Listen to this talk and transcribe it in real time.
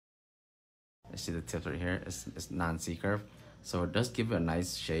see the tips right here. It's non-C curve, so it does give it a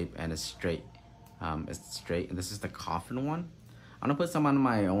nice shape, and it's straight. It's straight, and this is the coffin one. I'm gonna put some on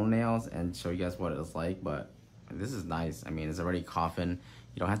my own nails and show you guys what it's like, but this is nice. I mean, it's already coffin.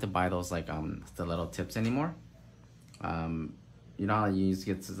 You don't have to buy those like stiletto tips anymore. You know how you used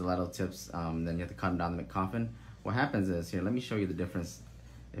to get stiletto tips, then you have to cut them down to make coffin. What happens is, here, let me show you the difference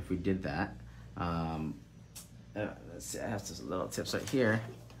if we did that. Let's see, I have some little tips right here.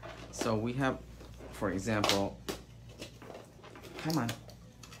 So we have, for example, come on.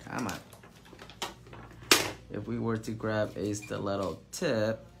 If we were to grab a stiletto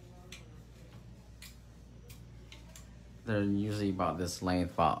tip, they're usually about this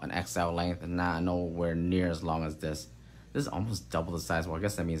length, about an XL length, and not nowhere near as long as this. This is almost double the size. Well, I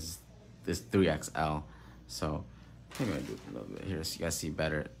guess that means this 3XL. So I'm gonna do a little bit here so you guys see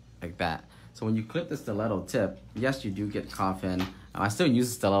better, like that. So when you clip the stiletto tip, yes, you do get coffin. I still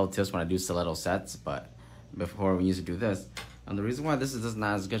use stiletto tips when I do stiletto sets, but before we used to do this. And the reason why this is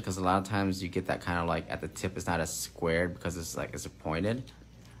not as good, because a lot of times you get that kind of like at the tip, it's not as squared because it's like it's pointed.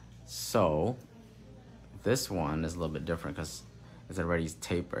 So this one is a little bit different because it's already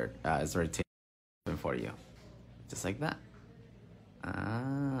tapered. It's already tapered for you, just like that.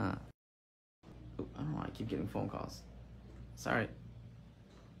 I don't know why I keep getting phone calls. Sorry.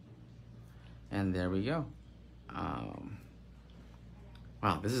 And there we go.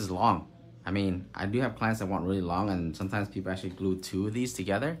 Wow, this is long. I mean, I do have clients that want really long, and sometimes people actually glue 2 of these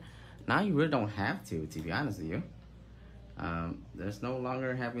together. Now you really don't have to be honest with you. There's no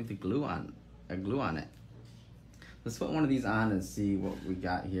longer having to glue on it. Let's put one of these on and see what we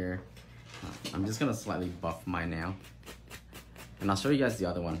got here. I'm just gonna slightly buff my nail, and I'll show you guys the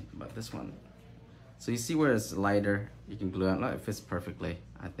other one, but this one. So you see where it's lighter, you can glue it. Look, it fits perfectly,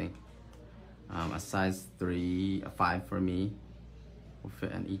 I think. A size 3, a 5 for me will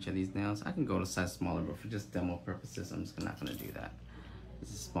fit on each of these nails. I can go to size smaller, but for just demo purposes, I'm just not gonna do that. This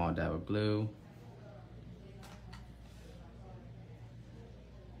is a small dab of glue.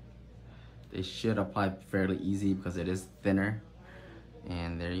 They should apply fairly easy because it is thinner.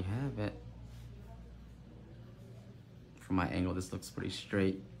 And there you have it. From my angle, this looks pretty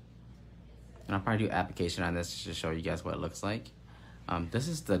straight. And I'll probably do application on this just to show you guys what it looks like. This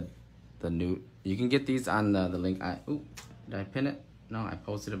is the new, you can get these on the link. Did I pin it? No, I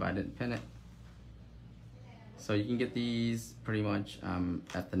posted it, but I didn't pin it. So you can get these pretty much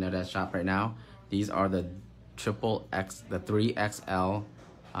at the Nail shop right now. These are the the 3XL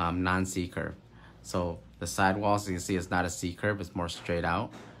non-C curve. So the sidewalls, you can see, it's not a C curve, it's more straight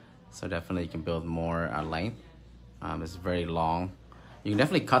out. So definitely you can build more length. It's very long. You can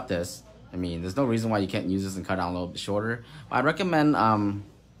definitely cut this. I mean, there's no reason why you can't use this and cut down a little bit shorter. I'd recommend,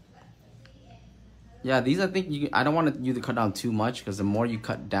 yeah, these I think I don't want you to cut down too much, because the more you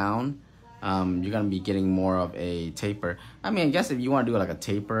cut down, you're gonna be getting more of a taper. I mean, I guess if you want to do like a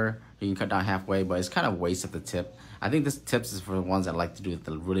taper, you can cut down halfway, but it's kind of waste of the tip. I think this tips is for the ones that like to do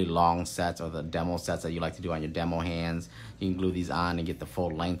the really long sets or the demo sets that you like to do on your demo hands. You can glue these on and get the full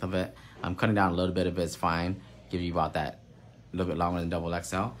length of it. Cutting down a little bit of it is fine. Give you about that, a little bit longer than double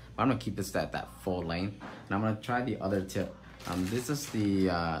XL. But I'm gonna keep this at that full length. And I'm gonna try the other tip. This is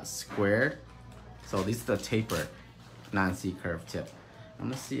the squared. So these are the tapered non-C curve tip. I'm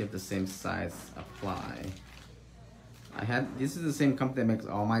gonna see if the same size apply. This is the same company that makes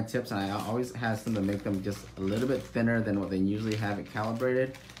all my tips, and I always have them to make them just a little bit thinner than what they usually have it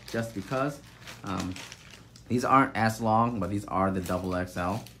calibrated, just because. These aren't as long, but these are the double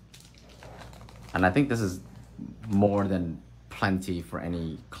XL. And I think this is more than plenty for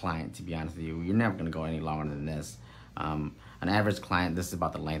any client, to be honest with you. You're never gonna go any longer than this. An average client, this is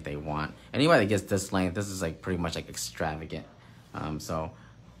about the length they want. Anybody that gets this length, this is like pretty much like extravagant. So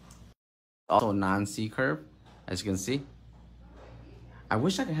also non-C curve, as you can see. I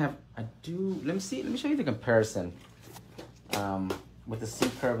wish I could have, let me show you the comparison with the C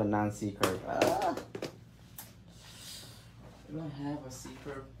curve and non-C curve. Do I have a C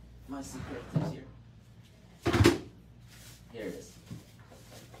curve? My C curve is here. Here it is.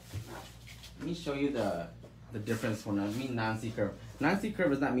 Let me show you the difference when I mean non-C curve. Non-C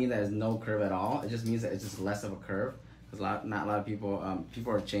curve does not mean that there's no curve at all. It just means that it's just less of a curve. Because not a lot of people,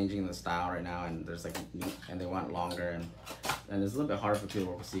 people are changing the style right now, and there's like, and they want longer, and it's a little bit harder for people to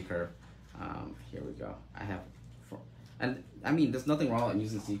work with C curve. Here we go. And I mean, there's nothing wrong with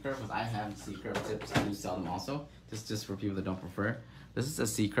using C curve, because I have C curve tips. I do sell them also, just for people that don't prefer. This is a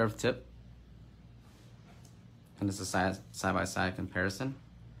C curve tip, and it's a side by side comparison.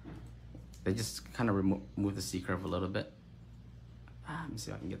 They just kind of remove the C curve a little bit. Let me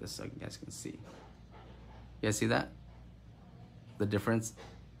see if I can get this so you guys can see. You guys see that? The difference?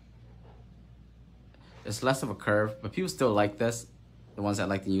 It's less of a curve, but people still like this. The ones that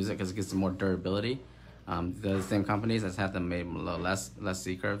like to use it because it gives them more durability. The same companies that have them made a little less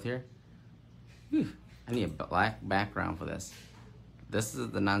C curved here. Whew, I need a black background for this. This is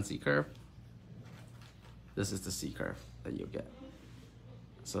the non-C curve. This is the C curve that you'll get.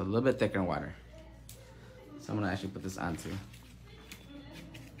 So a little bit thicker and wider. So I'm gonna actually put this on too.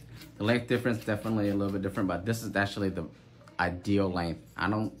 The length difference definitely a little bit different, but this is actually the ideal length. I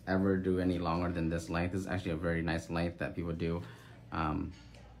don't ever do any longer than this length. This is actually a very nice length that people do.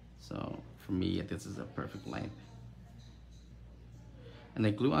 So for me, this is a perfect length. And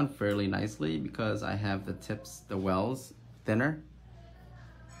they glue on fairly nicely because I have the tips, the wells, thinner.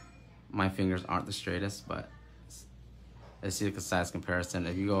 My fingers aren't the straightest, but let's see the size comparison.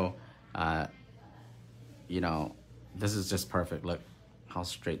 If you go, you know, this is just perfect. Look how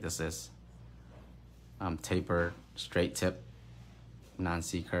straight this is. Tapered, straight tip,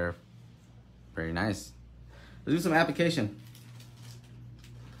 non-C curve. Very nice. Let's do some application.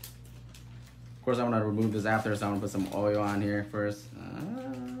 Of course, I want to remove this after, so I'm gonna put some oil on here first.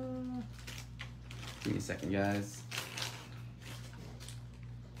 Give me a second, guys.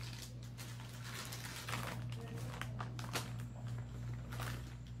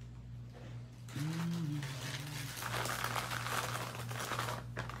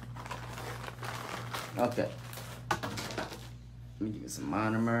 Okay. Let me give you some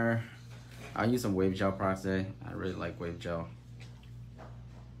monomer. I'll use some wave gel products today. I really like wave gel.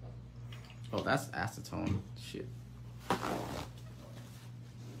 Oh, that's acetone. Shit.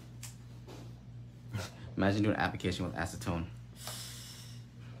 Imagine doing an application with acetone.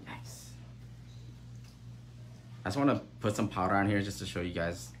 Nice. I just want to put some powder on here just to show you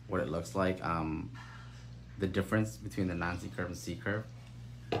guys what it looks like. The difference between the non-C curve and C curve.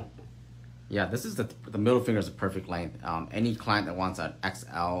 Yeah, this is the middle finger is a perfect length. Any client that wants an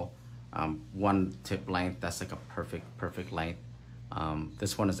XL one tip length, that's like a perfect length.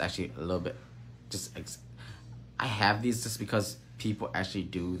 This one is actually a little bit I have these just because people actually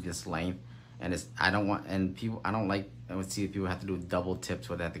do this length, and I don't like. I would see if people have to do double tips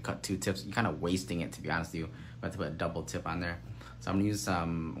where they have to cut 2 tips. You're kind of wasting it, to be honest with you. I have to put a double tip on there. So I'm gonna use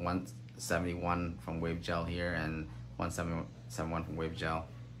 171 from Wave Gel here and 171 from Wave Gel.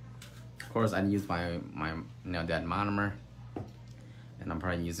 Of course, I use my nail dead monomer, and I'm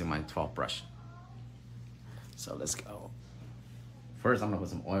probably using my 12 brush. So let's go. First, I'm gonna put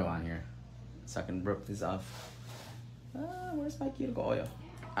some oil on here so I can rip these off. Where's my cuticle oil?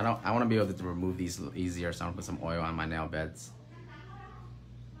 I want to be able to remove these easier, so I'm gonna put some oil on my nail beds.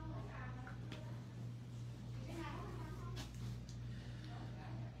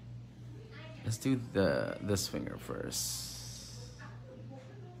 Let's do this finger first.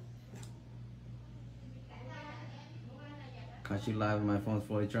 Caught you live and my phone's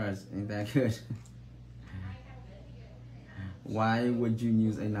fully charged. Ain't that good? Why would you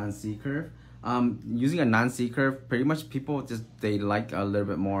use a non-C curve? Using a non-C curve, pretty much people they like a little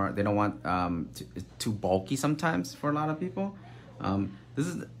bit more. They don't want too bulky sometimes for a lot of people. This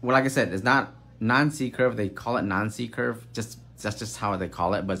is, well, like I said, it's not non-C curve. They call it non-C curve. That's just how they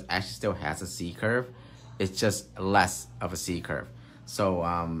call it, but it actually still has a C curve. It's just less of a C curve. So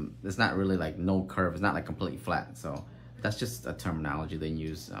it's not really like no curve. It's not like completely flat. So that's just a terminology they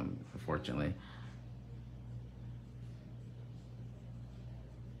use, unfortunately.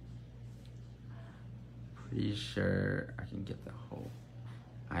 Pretty sure I can get the whole.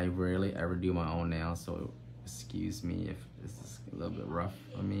 I rarely ever do my own nails, so excuse me if this is a little bit rough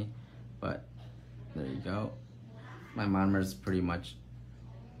on me, but there you go. My monomer is pretty much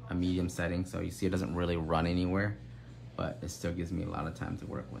a medium setting, so you see it doesn't really run anywhere, but it still gives me a lot of time to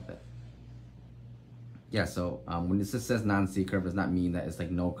work with it. Yeah, so when this just says non-C curve, does not mean that it's like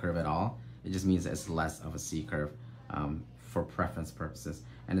no curve at all. It just means that it's less of a C curve for preference purposes,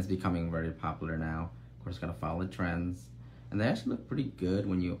 and it's becoming very popular now. Of course, gotta follow the trends, and they actually look pretty good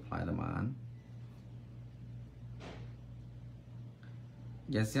when you apply them on.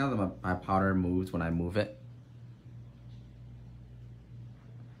 Yeah, see how my powder moves when I move it?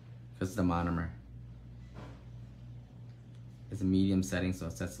 Because it's the monomer. It's a medium setting, so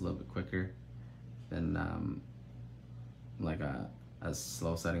it sets a little bit quicker than like a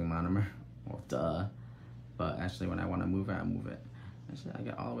slow setting monomer. Well, duh. But actually, when I want to move it, I move it. Actually, I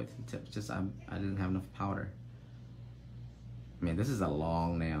got all the way to the tip. Just I didn't have enough powder. I mean, this is a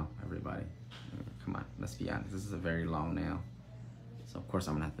long nail, everybody. Come on, let's be honest. This is a very long nail. So of course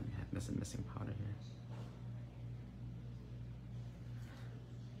I'm gonna have to miss a missing powder here.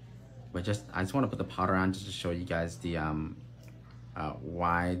 But I just want to put the powder on just to show you guys the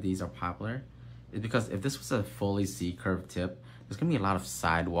why these are popular. It's because if this was a fully C curved tip, there's gonna be a lot of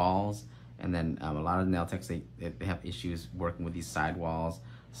sidewalls And then a lot of nail techs, they have issues working with these sidewalls,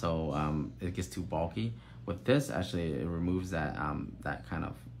 so it gets too bulky. With this, actually, it removes that that kind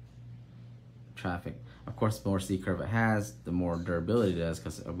of traffic. Of course, the more C-curve it has, the more durability it does,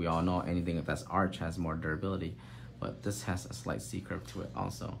 because we all know anything that's arch has more durability, but this has a slight C-curve to it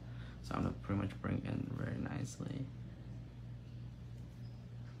also. So I'm gonna pretty much bring in very nicely.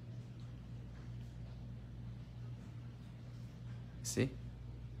 See?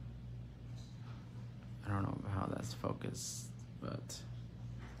 I don't know how that's focused, but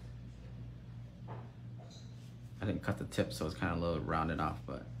I didn't cut the tip, so it's kind of a little rounded off,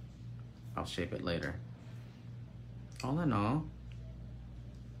 but I'll shape it later. All in all,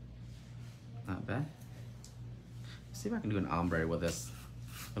 not bad. Let's see if I can do an ombre with this.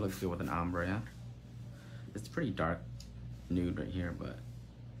 It looks good with an ombre, yeah? It's pretty dark nude right here, but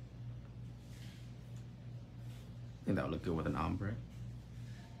I think that would look good with an ombre.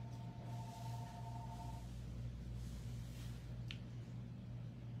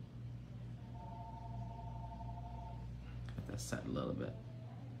 Let that set a little bit.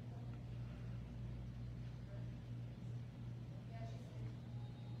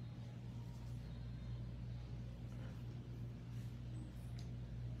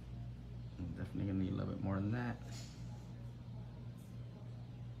 Definitely gonna need a little bit more than that.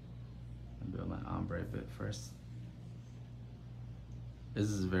 I'll build my ombre a bit first. This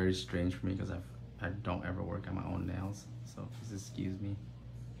is very strange for me because I don't ever work on my own nails, so please excuse me.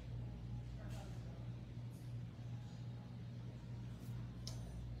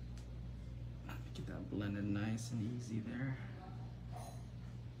 Get that blended nice and easy there.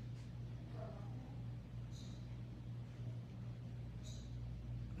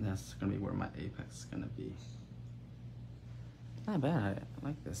 That's gonna be where my apex is gonna be. Not bad, I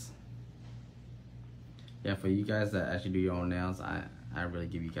like this. Yeah, for you guys that actually do your own nails, I really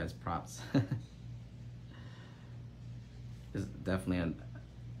give you guys props. It's definitely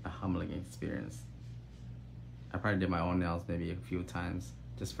a humbling experience. I probably did my own nails maybe a few times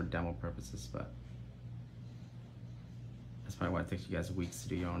just for demo purposes, but that's probably why it takes you guys weeks to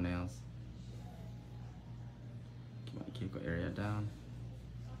do your own nails. Keep my cuticle area down.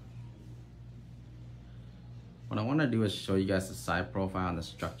 What I want to do is show you guys the side profile and the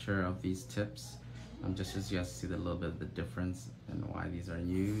structure of these tips. Just so you guys see a little bit of the difference and why these are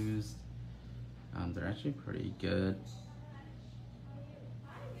used. They're actually pretty good.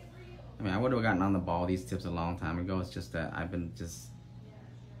 I mean, I would have gotten on the ball with these tips a long time ago. It's just that I've been just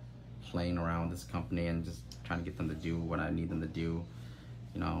playing around with this company and just trying to get them to do what I need them to do.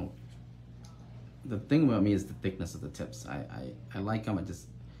 You know, the thing about me is the thickness of the tips. I like them.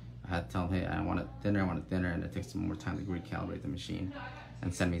 I had to tell them, hey, I want it thinner, and it takes them more time to recalibrate the machine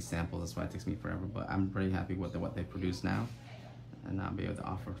and send me samples. That's why it takes me forever, but I'm pretty happy with what they produce now, and I'll be able to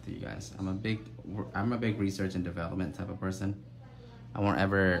offer to you guys. I'm a big research and development type of person. I won't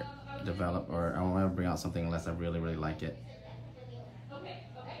ever develop, or I won't ever bring out something unless I really, really like it. Okay.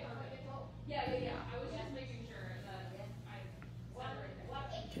 Yeah. I was just making sure that I was right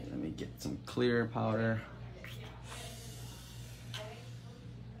there. Okay, let me get some clear powder.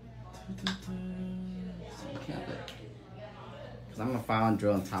 Because I'm gonna file and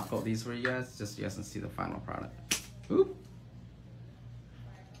drill and top coat these for you guys, just so you guys can see the final product. Oop.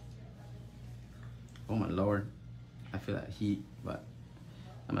 Oh my lord, I feel that heat, but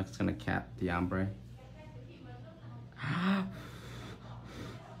I'm just gonna cap the ombre.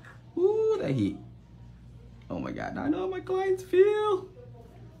 Ooh, that heat. Oh my god, I know how my clients feel.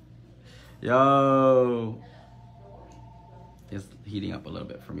 Yo. It's heating up a little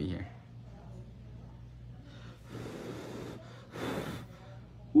bit for me here.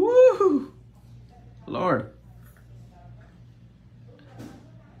 Woo! Lord.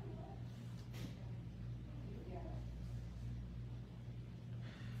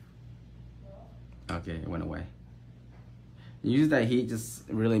 Okay, it went away. Use that heat just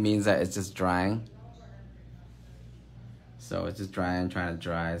really means that it's just drying. So it's just drying, trying to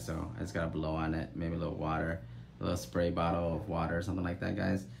dry, so I just gotta blow on it, maybe a little water, a little spray bottle of water or something like that,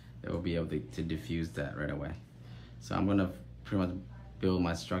 guys. It will be able to diffuse that right away. So I'm gonna pretty much build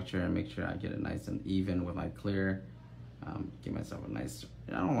my structure and make sure I get it nice and even with my clear. Give myself a nice,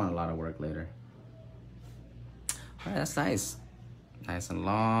 I don't want a lot of work later. All right, that's nice. Nice and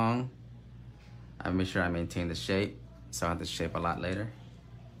long. I make sure I maintain the shape, so I have to shape a lot later.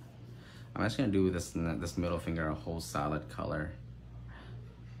 I'm actually gonna do this middle finger a whole solid color.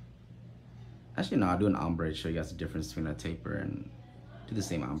 Actually, no, I'll do an ombre to show you guys the difference between a taper and do the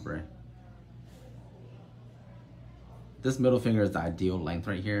same ombre. This middle finger is the ideal length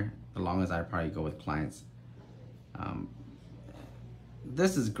right here. The longest I'd probably go with clients.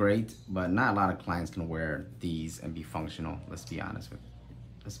 this is great, but not a lot of clients can wear these and be functional. Let's be honest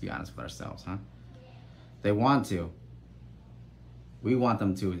with ourselves, huh? They want to. We want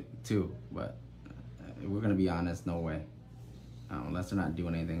them to too, but we're gonna be honest, no way. Unless they're not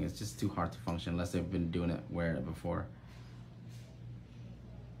doing anything, it's just too hard to function unless they've been doing it, wearing it before.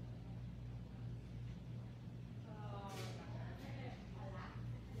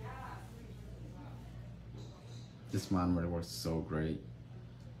 This monomer works so great.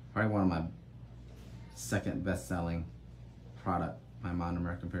 Probably one of my second best-selling product, my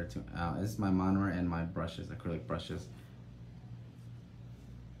monomer compared to, this is my monomer and my brushes, acrylic brushes.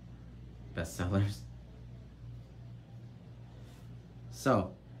 Best sellers.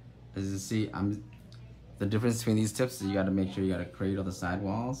 So, as you see, the difference between these tips is you gotta make sure you gotta cradle the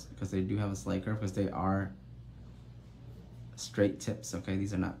sidewalls because they do have a slight curve because they are straight tips, okay?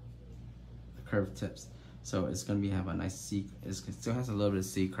 These are not the curved tips. So it's gonna have a nice C, it still has a little bit of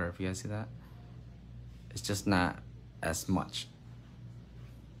C curve, you guys see that? It's just not as much.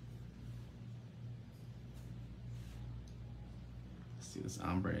 Let's do this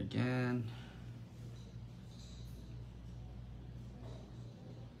ombre again.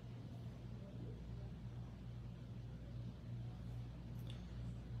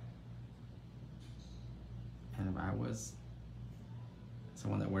 And if I was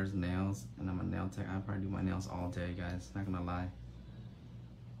someone that wears nails and I'm a nail tech, I'd probably do my nails all day, guys, not gonna lie.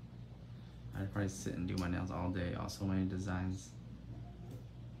 I'd probably sit and do my nails all day, so many designs.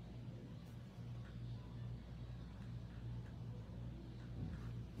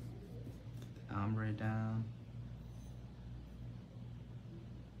 Get the ombre down.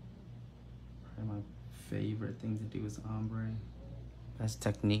 Probably my favorite thing to do is ombre. Best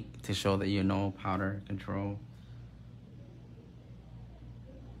technique to show that you know powder control.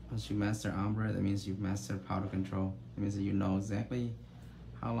 Once you master ombre, that means you've mastered powder control. It means that you know exactly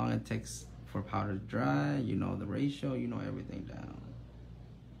how long it takes for powder to dry, you know the ratio, you know everything down.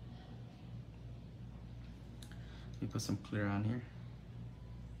 Let me put some clear on here.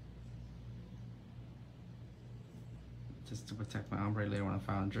 Just to protect my ombre later when I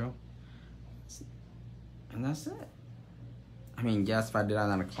file and drill. And that's it. I mean, yes, if I did that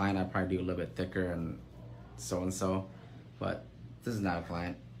on a client, I'd probably do a little bit thicker and so, but this is not a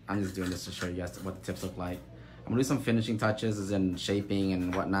client. I'm just doing this to show you guys what the tips look like. I'm gonna do some finishing touches as in shaping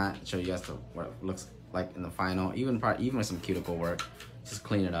and whatnot, show you guys what it looks like in the final, even with some cuticle work, just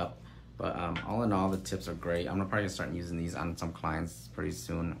clean it up. But all in all, the tips are great. I'm gonna probably start using these on some clients pretty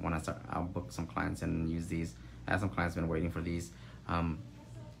soon. When I'll book some clients and use these. I have some clients been waiting for these.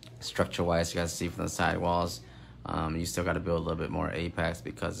 Structure-wise, you guys see from the sidewalls, you still got to build a little bit more apex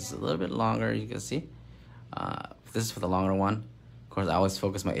because it's a little bit longer. You can see. This is for the longer one. Of course, I always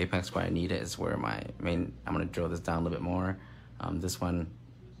focus my apex where I need it. It's where my main. I'm gonna drill this down a little bit more. This one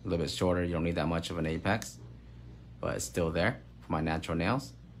a little bit shorter. You don't need that much of an apex, but it's still there for my natural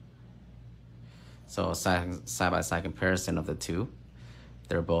nails. So side by side comparison of the two.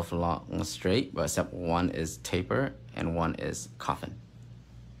 They're both long and straight, but except one is taper and one is coffin.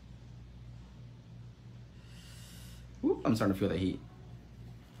 Whoop, I'm starting to feel the heat.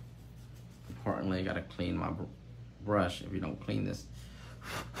 Importantly, I gotta clean my brush. If you don't clean this,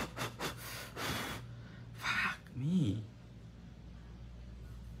 fuck me.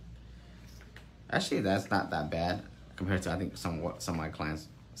 Actually, that's not that bad compared to I think some of my clients.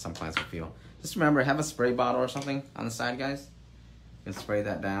 Some clients will feel. Just remember, have a spray bottle or something on the side, guys. You can spray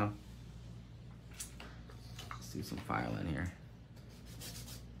that down. Let's do some filing here.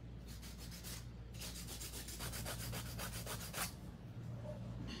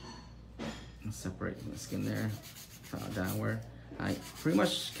 Separate the skin there, downward. I pretty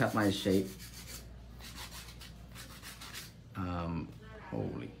much kept my shape.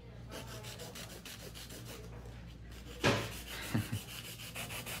 Holy.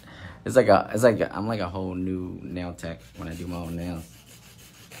 It's like I'm like a whole new nail tech when I do my own nails.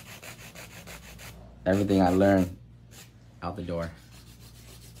 Everything I learn out the door.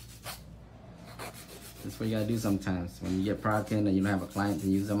 That's what you gotta do sometimes. When you get product in and you don't have a client to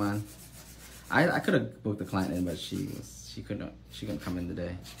use them on. I could have booked the client in, but she couldn't come in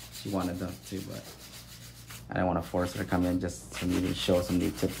today. She wanted them to, but I didn't want to force her to come in just for me to show some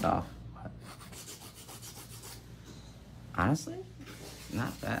new tips off. But honestly,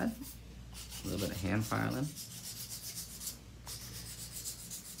 not bad. A little bit of hand filing.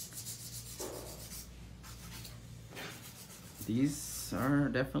 These are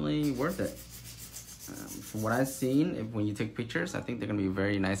definitely worth it. From what I've seen, when you take pictures, I think they're gonna be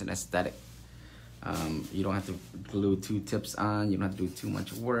very nice and aesthetic. You don't have to glue 2 tips on. You don't have to do too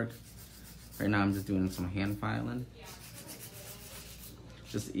much work. Right now I'm just doing some hand filing.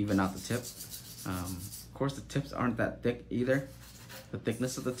 just to even out the tip. Of course, the tips aren't that thick either. The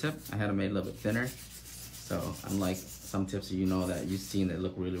thickness of the tip, I had them made a little bit thinner. So unlike some tips that you know that you've seen that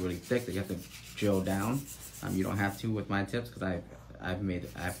look really, really thick, that you have to drill down. You don't have to with my tips, because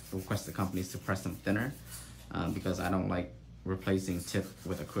I've requested companies to press them thinner, because I don't like replacing tip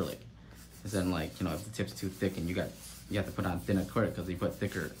with acrylic. It's then like, you know, if the tip's too thick and you have to put on thin acrylic, because you put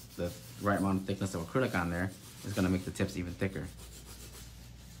thicker, the right amount of thickness of acrylic on there is gonna make the tips even thicker.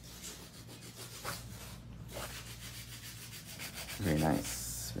 Very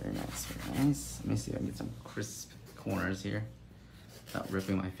nice, very nice, very nice. Let me see if I can get some crisp corners here without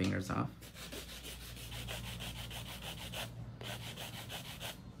ripping my fingers off.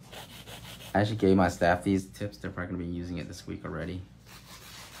 I actually gave my staff these tips. They're probably gonna be using it this week already.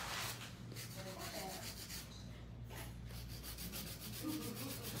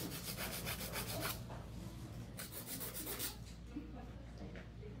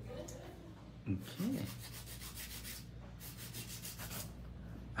 Okay.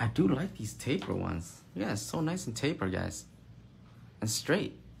 I do like these taper ones. Yeah, it's so nice and taper, guys. And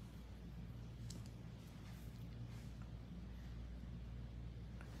straight.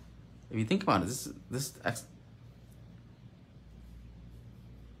 If you think about it, this it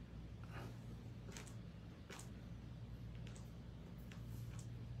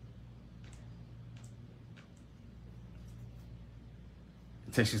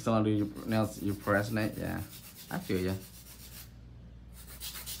takes you so long to do your nails, you procrastinate. Yeah, I feel you.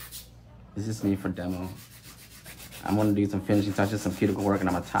 This is me for demo. I'm gonna do some finishing touches, some cuticle work, and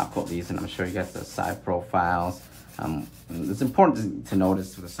I'm gonna top coat these, and I'm gonna show you guys the side profiles. It's important to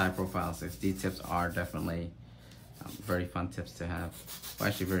notice with the side profiles, these tips are definitely very fun tips to have. Well,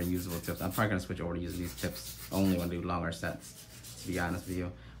 actually very usable tips. I'm probably gonna switch over to using these tips only when I do longer sets, to be honest with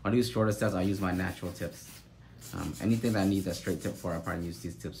you. When I do shorter sets, I'll use my natural tips. Anything that I need that straight tip for, I'll probably use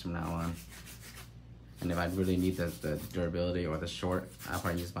these tips from now on. And if I really need the durability or the short, I'll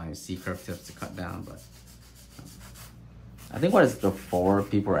probably use my C-curve tips to cut down. But I think what is before,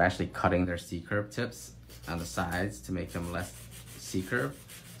 people are actually cutting their C-curve tips on the sides to make them less C-curve.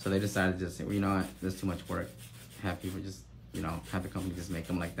 So they decided to just say, well, you know what, there's too much work. Have people just, you know, have the company just make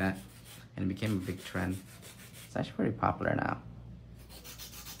them like that. And it became a big trend. It's actually pretty popular now.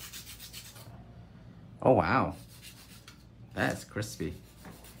 Oh, wow. That's crispy.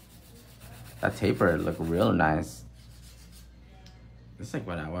 That taper look real nice. This is like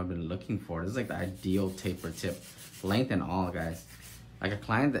what I've been looking for. This is like the ideal taper tip. Length and all, guys. Like a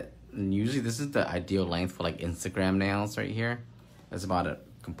client that, and usually this is the ideal length for like Instagram nails right here. It's about a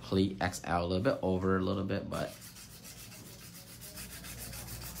complete XL, a little bit over a little bit, but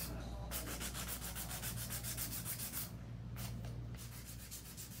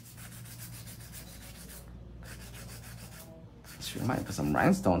I might put some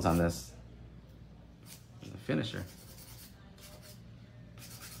rhinestones on this as a finisher.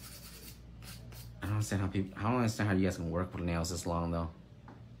 I don't understand how you guys can work with nails this long though.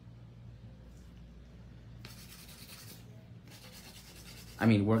 I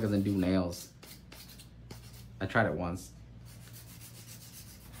mean, work as in do nails. I tried it once.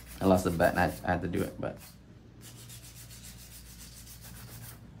 I lost a bet and I had to do it, but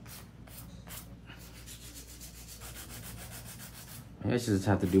maybe I should just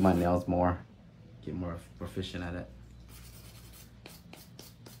have to do my nails more, get more proficient at it.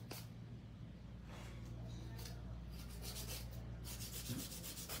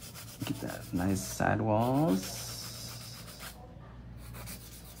 Get that nice sidewalls.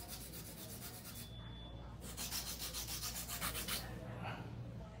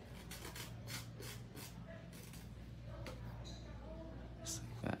 Just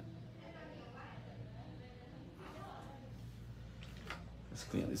like that. Let's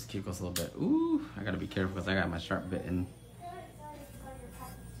clean these cuticles a little bit. Ooh, I gotta be careful because I got my sharp bit in.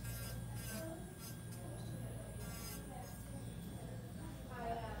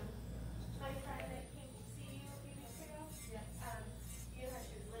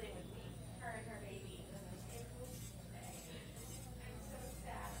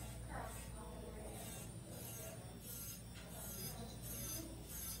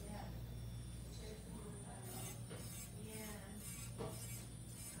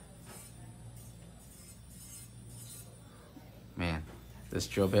 Man, this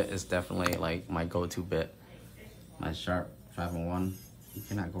drill bit is definitely like my go-to bit. My sharp 5-in-1. You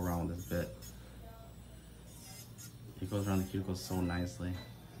cannot go wrong with this bit. It goes around the cuticles so nicely.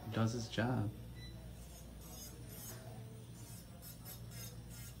 It does its job.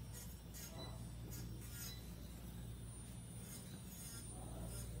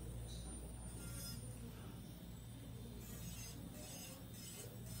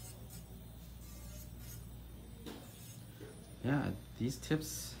 Yeah, these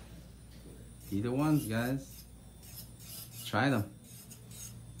tips, either ones, guys. Try them.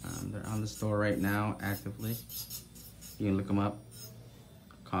 They're on the store right now, actively. You can look them up.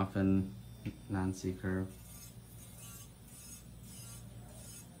 Coffin, non-C-curve.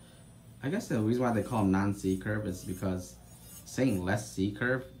 I guess the reason why they call them non-C-curve is because saying less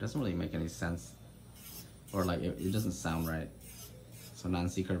C-curve doesn't really make any sense. Or like, it doesn't sound right. So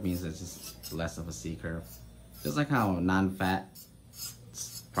non-C-curve means it's just less of a C-curve. Just like how non-fat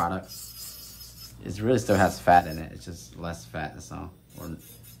products, it really still has fat in it. It's just less fat, that's all. Or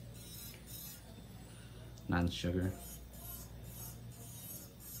non-sugar.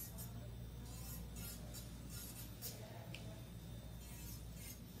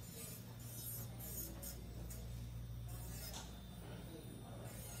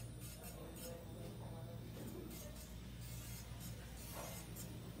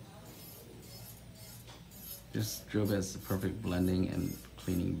 This drill bit is the perfect blending and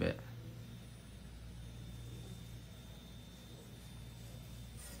cleaning bit.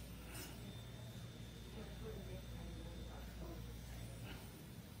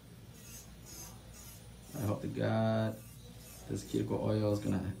 I hope to God this cuticle oil is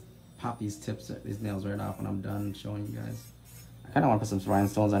gonna pop these tips, these nails right off when I'm done showing you guys. I kinda wanna put some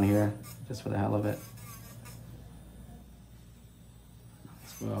rhinestones on here, just for the hell of it.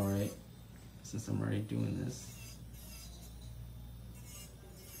 It's well, right? Since I'm already doing this.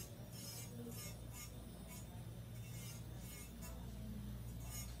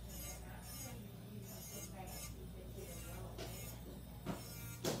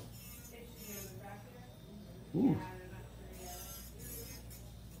 Ooh.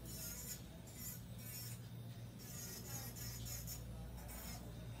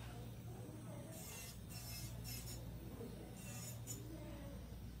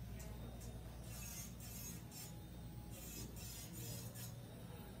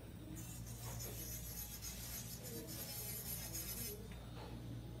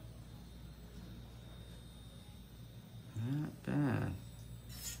 Not bad.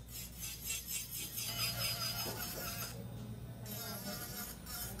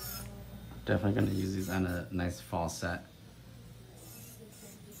 Definitely gonna use these on a nice fall set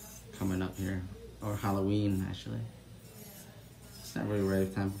coming up here, or Halloween actually. It's not really ready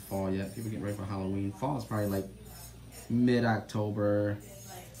time for fall yet. People get ready for Halloween. Fall is probably like mid-October.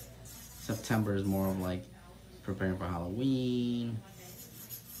 September is more of like preparing for Halloween,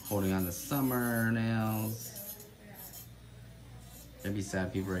 holding on to summer nails. It'd be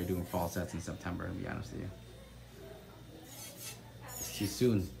sad people are doing fall sets in September, to be honest with you. It's too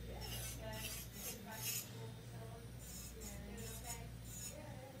soon.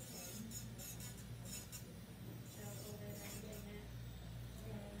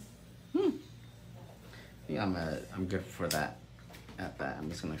 I think I'm good for that. At that, I'm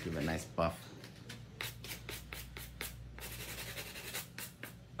just gonna give it a nice buff.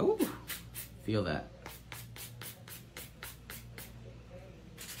 Ooh, feel that.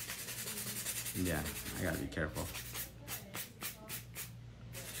 Yeah, I gotta be careful.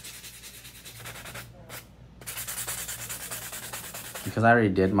 Because I already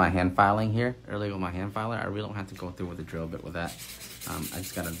did my hand filing here earlier with my hand filer, I really don't have to go through with the drill bit with that. I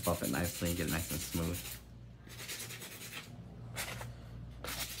just gotta buff it nicely and get it nice and smooth.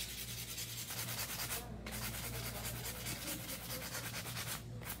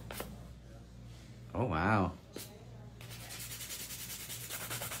 Oh, wow.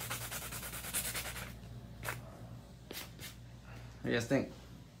 What do you guys think?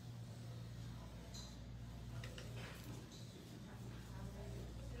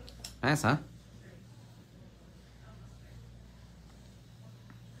 Nice, huh?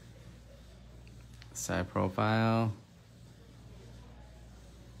 Side profile.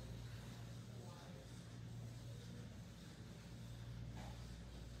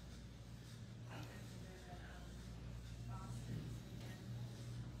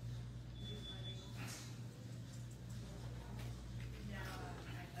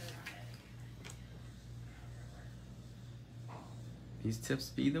 These tips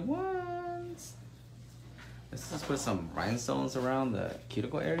be the ones. Let's just put some rhinestones around the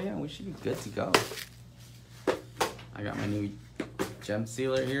cuticle area and we should be good to go. I got my new gem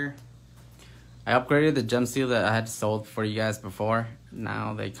sealer here. I upgraded the gem seal that I had sold for you guys before.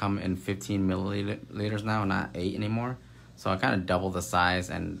 Now they come in 15 milliliters now, not 8 anymore. So I kind of doubled the size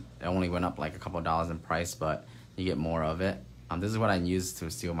and it only went up like a couple of dollars in price, but you get more of it. This is what I use to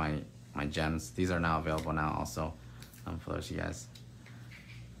seal my gems. These are now available now also for those of you guys.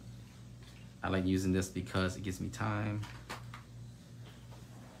 I like using this because it gives me time.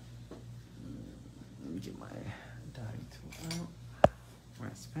 Let me get my dotting tool out.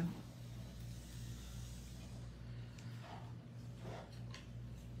 Brass pen.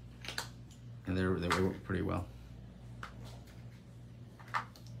 And they work pretty well.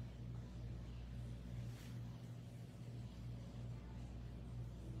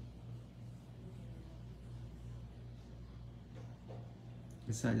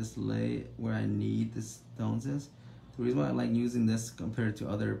 So I just lay where I need the stones is. The reason why I like using this compared to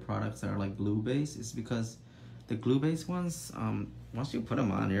other products that are like glue based is because the glue based ones, once you put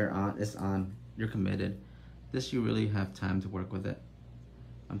them on, it's on, you're committed. This you really have time to work with it,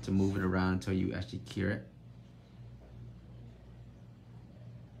 to move it around until you actually cure it.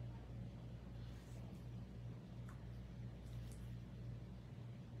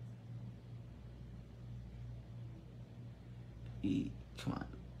 Come on,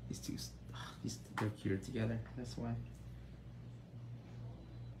 these two, they're cured together, that's why.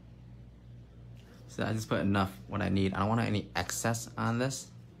 So I just put enough what I need. I don't want any excess on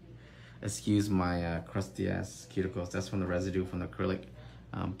this. Excuse my crusty ass cuticles. That's from the residue from the acrylic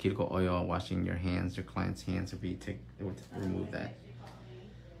cuticle oil washing your hands, your client's hands, if you remove that.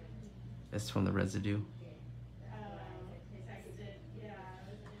 That's from the residue.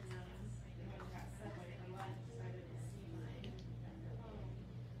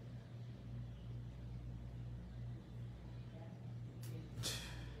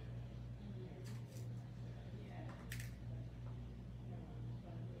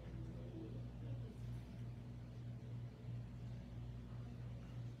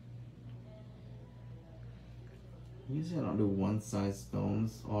 Usually I don't do one size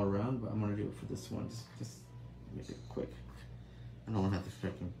stones all around, but I'm gonna do it for this one. Just make it quick. I don't want to have to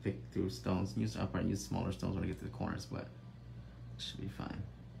freaking pick through stones. Usually I'll probably use smaller stones when I get to the corners, but it should be fine.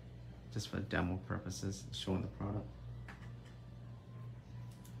 Just for demo purposes, showing the product.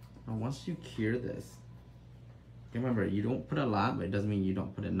 Now once you cure this, remember you don't put a lot, but it doesn't mean you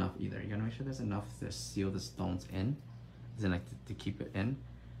don't put enough either. You gotta make sure there's enough to seal the stones in, as in like to keep it in.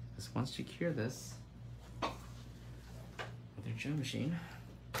 Because once you cure this, your gel machine.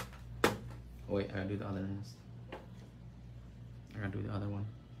 Oh wait, I gotta do the other ones. I gotta do the other one.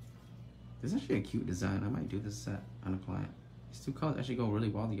 This is actually a cute design. I might do this set on a client. These two colors actually go really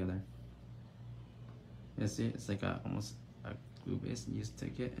well together. Yeah, see, it's like almost a glue base, and you just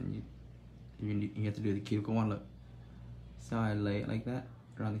take it and you have to do the cuticle one. Look, see how I lay it like that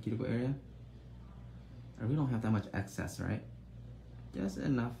around the cuticle area. And we don't have that much excess, right? Just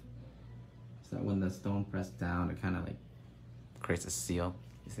enough so that when the stone pressed down, it kind of like creates a seal.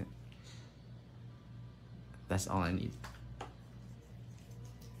 You see? That's all I need.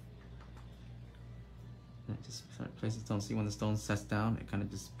 And just start placing the stone. See, when the stone sets down, it kind of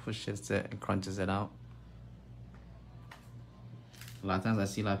just pushes it and crunches it out. A lot of times I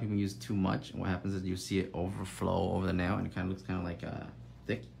see a lot of people use too much, and what happens is you see it overflow over the nail, and it kind of looks kind of like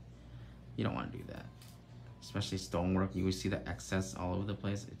thick. You don't want to do that. Especially stonework, you always see the excess all over the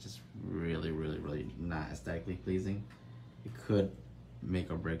place. It's just really, really, really not aesthetically pleasing. It could make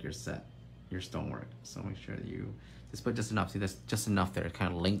or break your set, your stonework. So make sure that you just put just enough. See, that's just enough there. It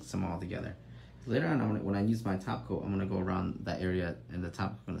kind of links them all together. Later on, when I use my top coat, I'm gonna go around that area, and the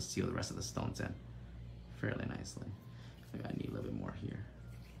top is gonna seal the rest of the stones in fairly nicely. I think I need a little bit more here.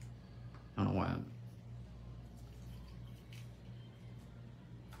 I don't know why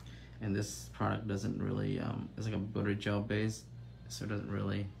and this product doesn't really, it's like a butter gel base, so it doesn't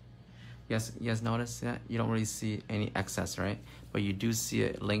really, yes, you guys notice that? You don't really see any excess, right? But you do see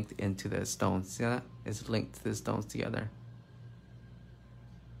it linked into the stones. See that? It's linked to the stones together.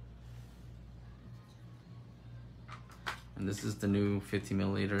 And this is the new 50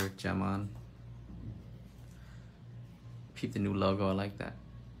 milliliter gem on. Keep the new logo, I like that.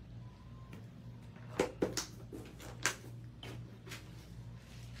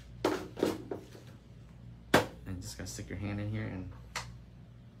 And just gotta stick your hand in here and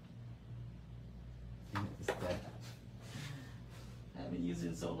it's dead. I haven't used it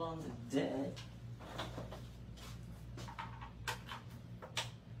in so long, it's dead.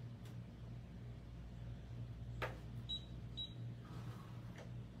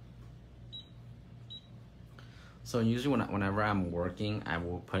 So usually whenever I'm working, I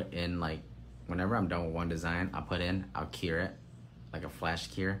will put in like, whenever I'm done with one design, I'll cure it, like a flash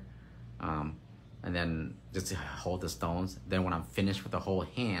cure. And then just to hold the stones. Then when I'm finished with the whole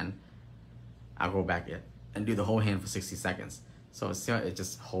hand, I'll go back and do the whole hand for 60 seconds. So see how it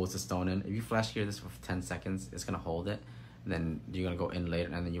just holds the stone in. If you flash cure this for 10 seconds, it's gonna hold it. And then you're gonna go in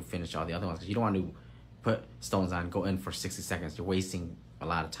later and then you finish all the other ones. Because you don't want to put stones on, go in for 60 seconds. You're wasting a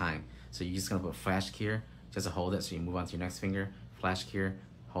lot of time. So you're just gonna put flash cure, just to hold it, so you move on to your next finger, flash cure,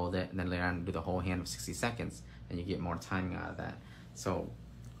 hold it, and then later on do the whole hand of 60 seconds. and you get more timing out of that. So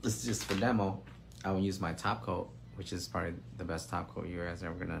this is just for demo. I will use my top coat, which is probably the best top coat you guys are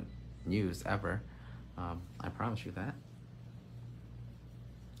ever gonna use ever. I promise you that.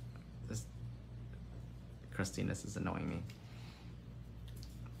 This crustiness is annoying me.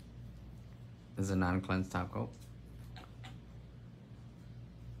 This is a non-cleansed top coat.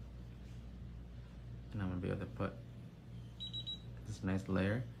 And I'm gonna be able to put this nice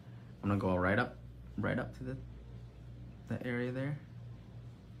layer. I'm gonna go right up to the area there.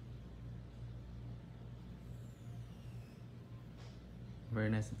 Very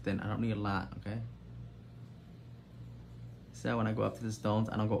nice and thin. I don't need a lot, okay? So when I go up to the stones,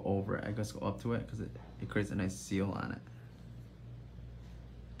 I don't go over it. I just go up to it because it creates a nice seal on it.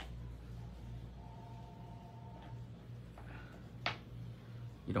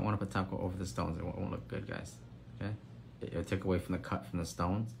 You don't want to put top coat over the stones. It won't look good, guys. Okay? It'll take away from the cut from the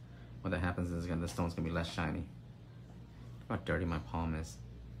stones. What that happens is the stone's gonna be less shiny. Look how dirty my palm is.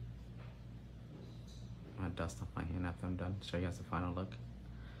 I'm gonna dust off my hand after I'm done. Show you guys the final look.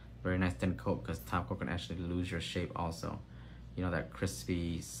 Very nice thin coat because top coat can actually lose your shape also. You know that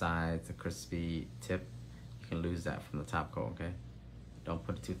crispy sides, the crispy tip, you can lose that from the top coat, okay? Don't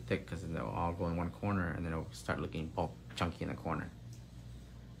put it too thick because then they'll all go in one corner and then it'll start looking bulk chunky in the corner.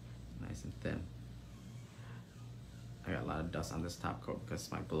 Nice and thin. I got a lot of dust on this top coat because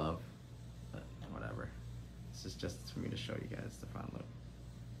it's my glove, but whatever. This is just for me to show you guys the final look.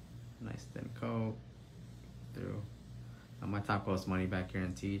 Nice thin coat through. Now my top coat is money back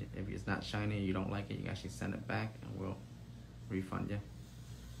guaranteed. If it's not shiny, you don't like it, you can actually send it back and we'll refund you.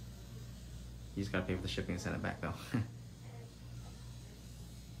 You just gotta pay for the shipping and send it back though.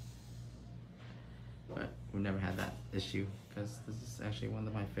 But we've never had that issue because this is actually one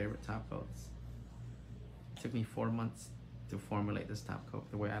of my favorite top coats. It took me 4 months to formulate this top coat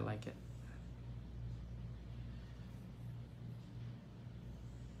the way I like it.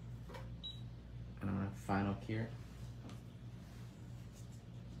 And I'm gonna final cure.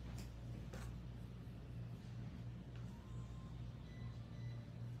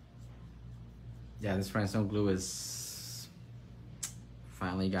 Yeah, this rhinestone glue is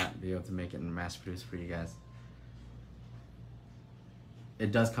finally be able to make it and mass produce for you guys.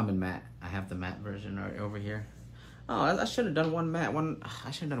 It does come in matte. I have the matte version right over here. Oh, I should have done one matte, I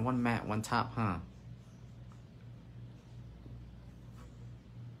should have done one matte, one top, huh?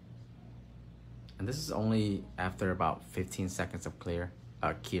 And this is only after about 15 seconds of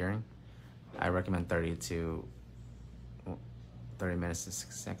curing. I recommend 30 minutes to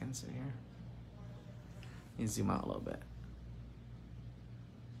 6 seconds in here. Let me zoom out a little bit.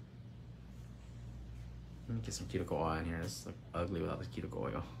 Let me get some cuticle oil in here. This looks ugly without the cuticle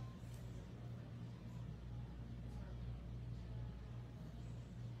oil.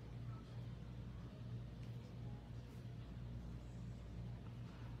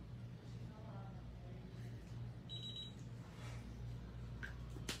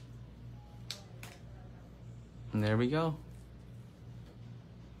 And there we go.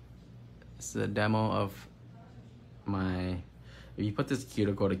 This is a demo of my, if you put this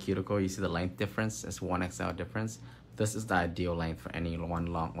cuticle to cuticle, you see the length difference. It's 1XL difference. This is the ideal length for any one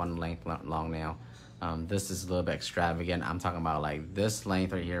length long nail. This is a little bit extravagant. I'm talking about like this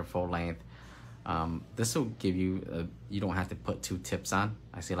length right here, full length. This will give you, you don't have to put 2 tips on.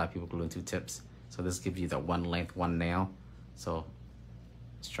 I see a lot of people gluing 2 tips. So this gives you the one length, one nail. So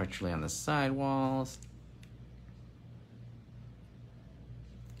structurally on the side walls.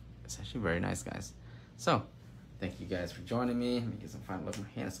 It's actually very nice, guys. So, thank you guys for joining me. Let me get some final look. My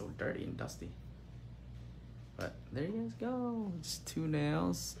hand is so dirty and dusty. But there you guys go. Just 2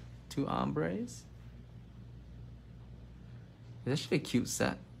 nails, 2 ombres. It's actually a cute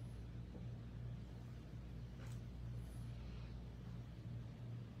set.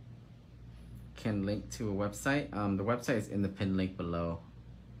 Can link to a website. The website is in the pinned link below.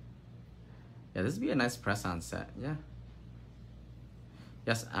 Yeah, this would be a nice press-on set. Yeah.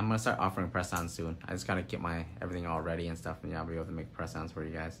 Yes, I'm gonna start offering press-ons soon. I just gotta get my everything all ready and stuff, and yeah, I'll be able to make press-ons for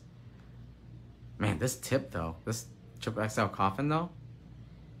you guys. Man, this tip though, this XXL coffin though.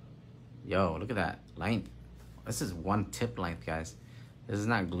 Yo, look at that length. This is 1 tip length, guys. This is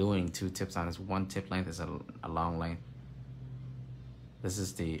not gluing 2 tips on. It's 1 tip length. It's a long length. This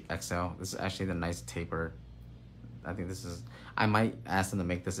is the XL. This is actually the nice tapered. I think this is. I might ask them to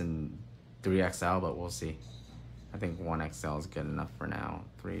make this in 3XL, but we'll see. I think 1XL is good enough for now.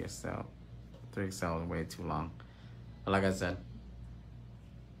 3XL is way too long. But like I said,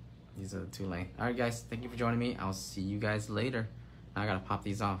 these are the 2 length. All right, guys, thank you for joining me. I'll see you guys later. Now I gotta pop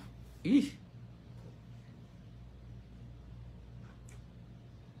these off. Eesh.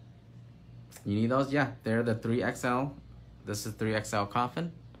 You need those? Yeah, they're the 3XL. This is 3XL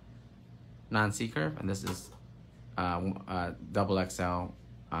coffin, non-C curve, and this is double XL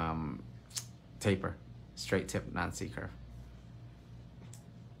taper, straight tip, non-C curve.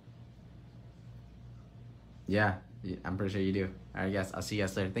 Yeah, I'm pretty sure you do. All right, guys, I'll see you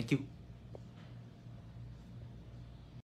guys later. Thank you.